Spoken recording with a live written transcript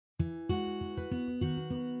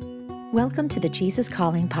Welcome to the Jesus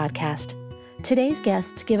Calling podcast. Today's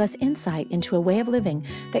guests give us insight into a way of living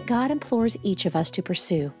that God implores each of us to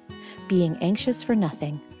pursue, being anxious for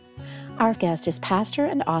nothing. Our guest is pastor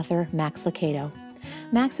and author Max Lucado.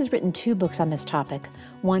 Max has written 2 books on this topic,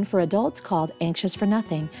 one for adults called Anxious for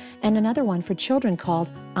Nothing, and another one for children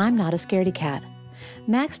called I'm Not A Scaredy-Cat.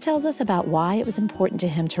 Max tells us about why it was important to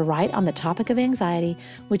him to write on the topic of anxiety,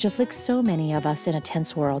 which afflicts so many of us in a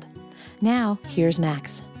tense world. Now, here's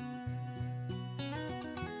Max.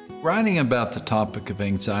 Writing about the topic of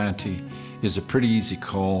anxiety is a pretty easy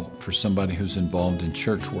call for somebody who's involved in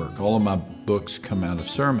church work. All of my books come out of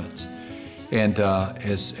sermons. And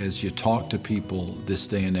as you talk to people this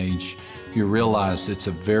day and age, you realize it's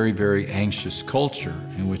a very, very anxious culture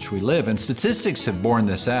in which we live. And statistics have borne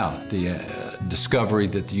this out. The discovery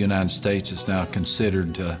that the United States is now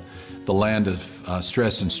considered the land of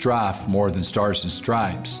stress and strife more than stars and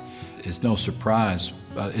stripes is no surprise.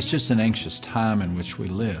 It's just an anxious time in which we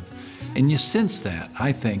live. And you sense that,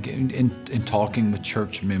 I think, in talking with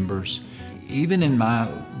church members. Even in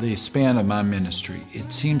the span of my ministry,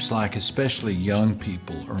 it seems like especially young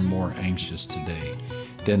people are more anxious today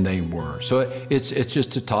than they were. So it's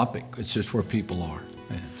just a topic. It's just where people are.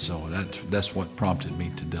 And so that's what prompted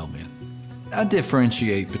me to delve in. I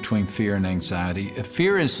differentiate between fear and anxiety.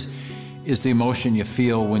 Fear is the emotion you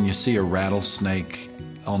feel when you see a rattlesnake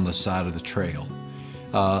on the side of the trail.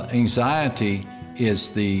 Anxiety is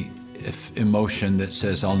the emotion that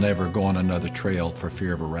says, I'll never go on another trail for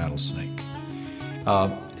fear of a rattlesnake.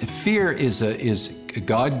 Fear is a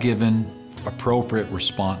God-given, appropriate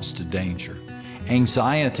response to danger.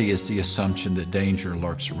 Anxiety is the assumption that danger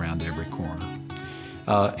lurks around every corner.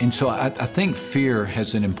 And so I think fear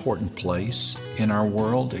has an important place in our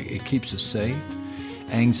world. It keeps us safe.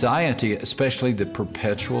 Anxiety, especially the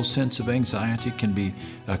perpetual sense of anxiety, can be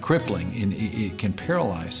crippling and it can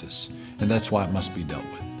paralyze us, and that's why it must be dealt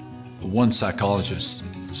with. One psychologist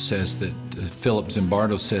says that, Philip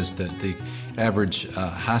Zimbardo says that the average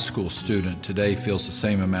high school student today feels the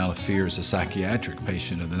same amount of fear as a psychiatric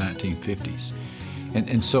patient of the 1950s.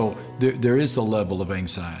 And so there is a level of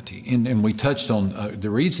anxiety. And we touched on the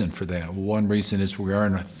reason for that. One reason is we are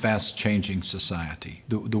in a fast-changing society.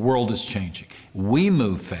 The world is changing. We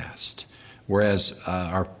move fast, whereas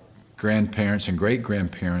our grandparents and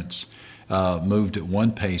great-grandparents moved at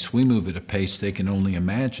one pace. We move at a pace they can only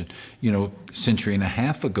imagine. You know, a century and a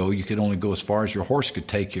half ago, you could only go as far as your horse could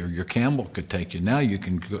take you or your camel could take you. Now you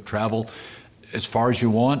can travel as far as you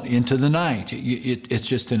want into the night. It's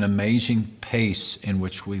just an amazing pace in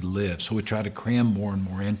which we live. So we try to cram more and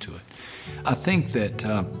more into it. I think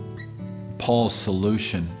that Paul's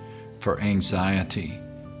solution for anxiety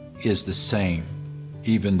is the same,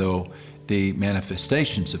 even though the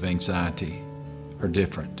manifestations of anxiety are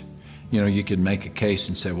different. You know, you could make a case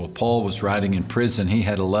and say, well, Paul was writing in prison. He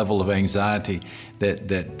had a level of anxiety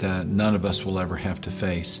that none of us will ever have to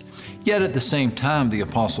face. Yet at the same time, the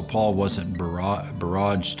Apostle Paul wasn't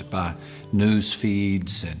barraged by news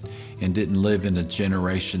feeds and didn't live in a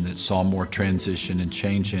generation that saw more transition and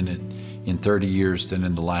change in it in 30 years than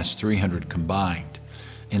in the last 300 combined.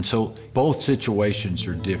 And so both situations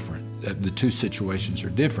are different. The 2 situations are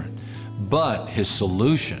different. But his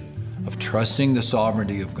solution of trusting the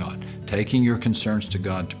sovereignty of God, taking your concerns to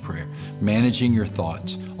God to prayer, managing your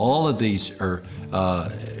thoughts, all of these are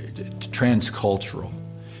transcultural,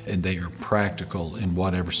 and they are practical in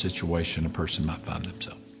whatever situation a person might find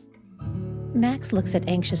themselves. Max looks at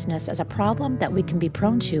anxiousness as a problem that we can be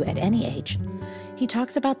prone to at any age. He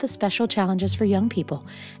talks about the special challenges for young people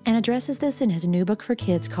and addresses this in his new book for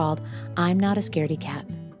kids called I'm Not A Scaredy-Cat.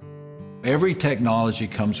 Every technology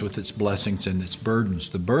comes with its blessings and its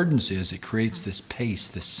burdens. The burdens is it creates this pace,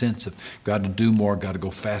 this sense of got to do more, got to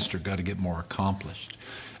go faster, got to get more accomplished.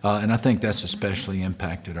 And I think that's especially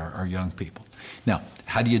impacted our young people. Now,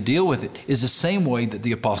 how do you deal with it? Is the same way that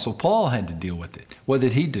the Apostle Paul had to deal with it. What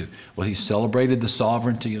did he do? Well, he celebrated the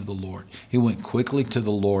sovereignty of the Lord. He went quickly to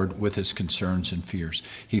the Lord with his concerns and fears.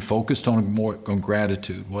 He focused on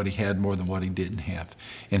gratitude, what he had more than what he didn't have.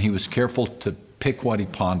 And he was careful to pick what he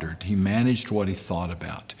pondered. He managed what he thought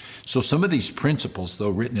about. So some of these principles, though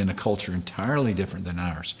written in a culture entirely different than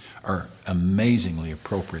ours, are amazingly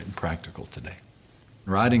appropriate and practical today.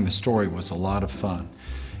 Writing the story was a lot of fun.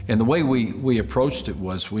 And the way we approached it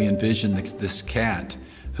was we envisioned this cat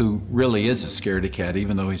who really is a scaredy-cat,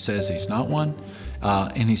 even though he says he's not one.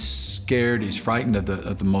 And he's scared, he's frightened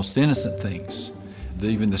of the most innocent things.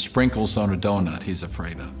 Even the sprinkles on a donut he's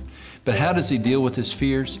afraid of. But how does he deal with his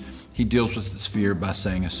fears? He deals with his fear by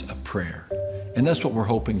saying a prayer. And that's what we're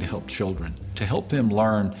hoping to help children, to help them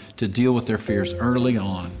learn to deal with their fears early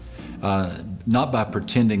on not by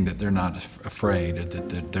pretending that they're not afraid or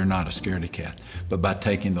that they're not a scaredy-cat, but by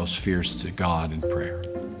taking those fears to God in prayer.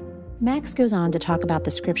 Max goes on to talk about the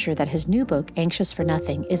scripture that his new book, Anxious for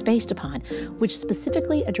Nothing, is based upon, which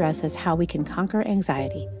specifically addresses how we can conquer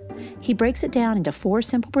anxiety. He breaks it down into 4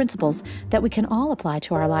 simple principles that we can all apply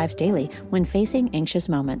to our lives daily when facing anxious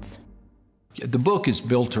moments. The book is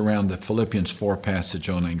built around the Philippians 4 passage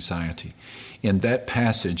on anxiety. And that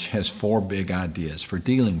passage has 4 big ideas for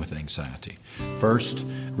dealing with anxiety. First,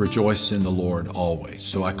 rejoice in the Lord always.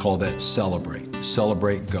 So I call that celebrate.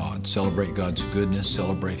 Celebrate God. Celebrate God's goodness.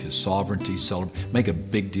 Celebrate His sovereignty. Make a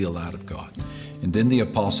big deal out of God. And then the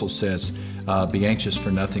apostle says, be anxious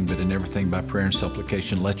for nothing, but in everything by prayer and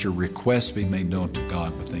supplication, let your requests be made known to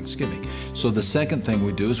God with thanksgiving. So the second thing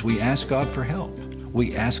we do is we ask God for help.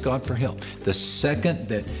 We ask God for help. The second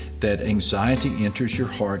that anxiety enters your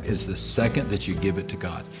heart is the second that you give it to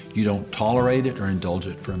God. You don't tolerate it or indulge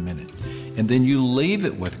it for a minute. And then you leave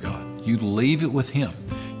it with God. You leave it with Him.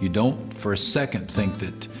 You don't for a second think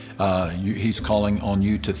that He's calling on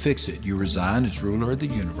you to fix it. You resign as ruler of the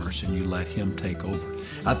universe and you let Him take over.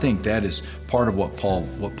 I think that is part of what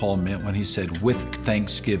Paul meant when he said, with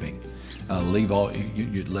thanksgiving.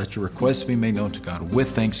 You let your requests be made known to God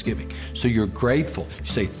with thanksgiving. So you're grateful. You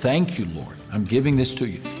say, thank you, Lord. I'm giving this to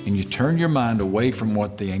you. And you turn your mind away from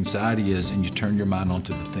what the anxiety is and you turn your mind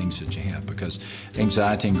onto the things that you have, because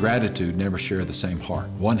anxiety and gratitude never share the same heart.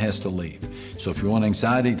 One has to leave. So if you want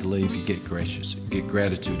anxiety to leave, you get gracious, get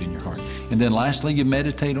gratitude in your heart. And then lastly, you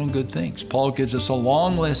meditate on good things. Paul gives us a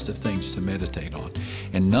long list of things to meditate on.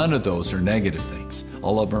 And none of those are negative things.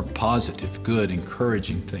 All of them are positive, good,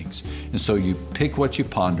 encouraging things. And so you pick what you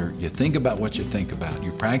ponder, you think about what you think about,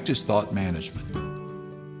 you practice thought management.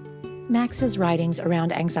 Max's writings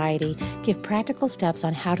around anxiety give practical steps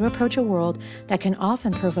on how to approach a world that can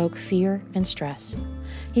often provoke fear and stress.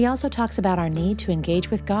 He also talks about our need to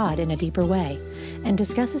engage with God in a deeper way and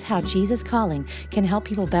discusses how Jesus' calling can help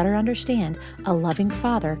people better understand a loving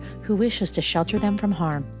Father who wishes to shelter them from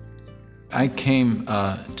harm. I came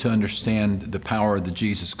to understand the power of the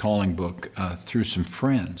Jesus Calling book through some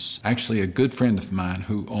friends. Actually, a good friend of mine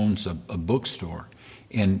who owns a bookstore,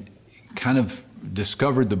 and kind of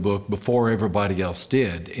discovered the book before everybody else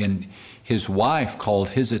did. And his wife called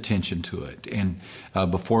his attention to it, and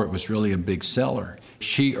before it was really a big seller.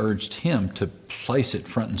 She urged him to place it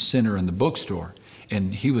front and center in the bookstore,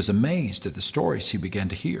 and he was amazed at the stories he began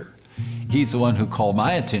to hear. He's the one who called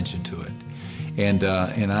my attention to it. And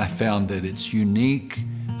I found that its unique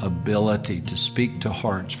ability to speak to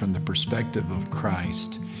hearts from the perspective of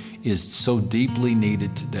Christ is so deeply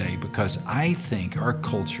needed today, because I think our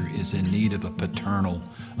culture is in need of a paternal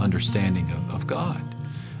understanding of God.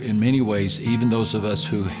 In many ways, even those of us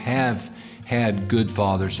who have had good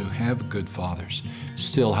fathers,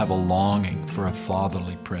 still have a longing for a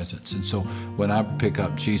fatherly presence. And so when I pick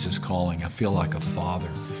up Jesus Calling, I feel like a father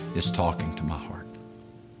is talking to my heart.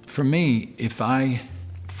 For me, if I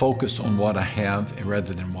focus on what I have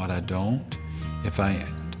rather than what I don't, if I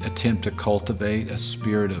attempt to cultivate a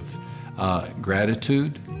spirit of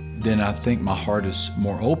gratitude, then I think my heart is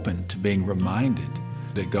more open to being reminded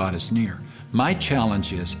that God is near. My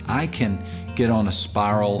challenge is I can get on a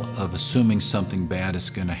spiral of assuming something bad is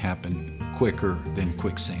going to happen quicker than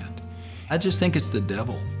quicksand. I just think it's the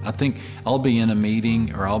devil. I think I'll be in a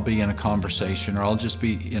meeting, or I'll be in a conversation, or I'll just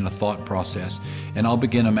be in a thought process, and I'll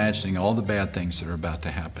begin imagining all the bad things that are about to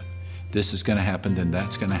happen. This is going to happen, then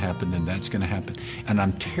that's going to happen, then that's going to happen. And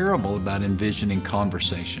I'm terrible about envisioning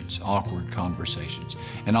conversations, awkward conversations.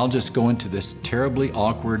 And I'll just go into this terribly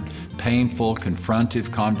awkward, painful,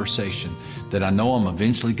 confrontive conversation that I know I'm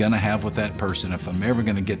eventually going to have with that person if I'm ever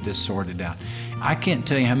going to get this sorted out. I can't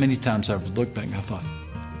tell you how many times I've looked back and I thought,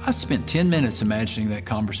 I spent 10 minutes imagining that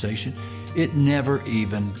conversation. It never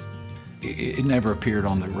appeared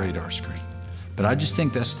on the radar screen. But I just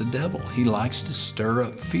think that's the devil. He likes to stir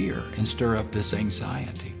up fear and stir up this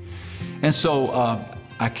anxiety. And so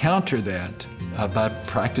I counter that by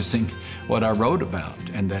practicing what I wrote about,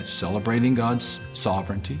 and that's celebrating God's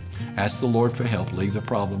sovereignty, ask the Lord for help, leave the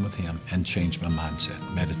problem with Him, and change my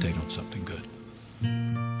mindset, meditate on something good.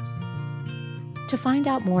 To find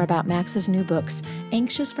out more about Max's new books,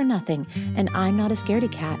 Anxious for Nothing and I'm Not A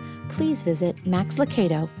Scaredy-Cat, please visit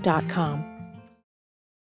maxlucado.com.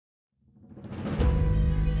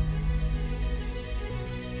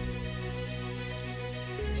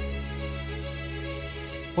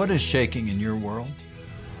 What is shaking in your world?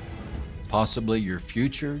 Possibly your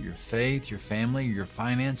future, your faith, your family, your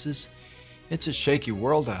finances. It's a shaky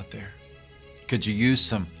world out there. Could you use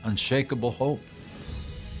some unshakable hope?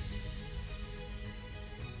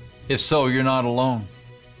 If so, you're not alone.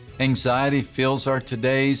 Anxiety fills our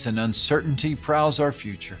todays and uncertainty prowls our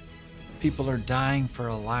future. People are dying for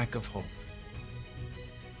a lack of hope.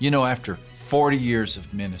 You know, after 40 years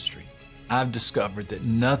of ministry, I've discovered that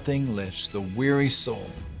nothing lifts the weary soul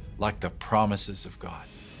like the promises of God.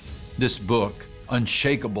 This book,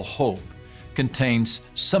 Unshakable Hope, contains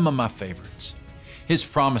some of my favorites. His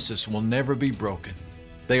promises will never be broken.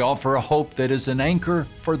 They offer a hope that is an anchor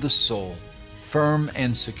for the soul, firm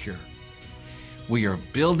and secure. We are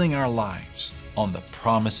building our lives on the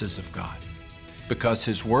promises of God. Because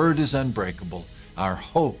His Word is unbreakable, our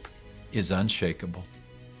hope is unshakable.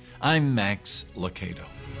 I'm Max Lucado.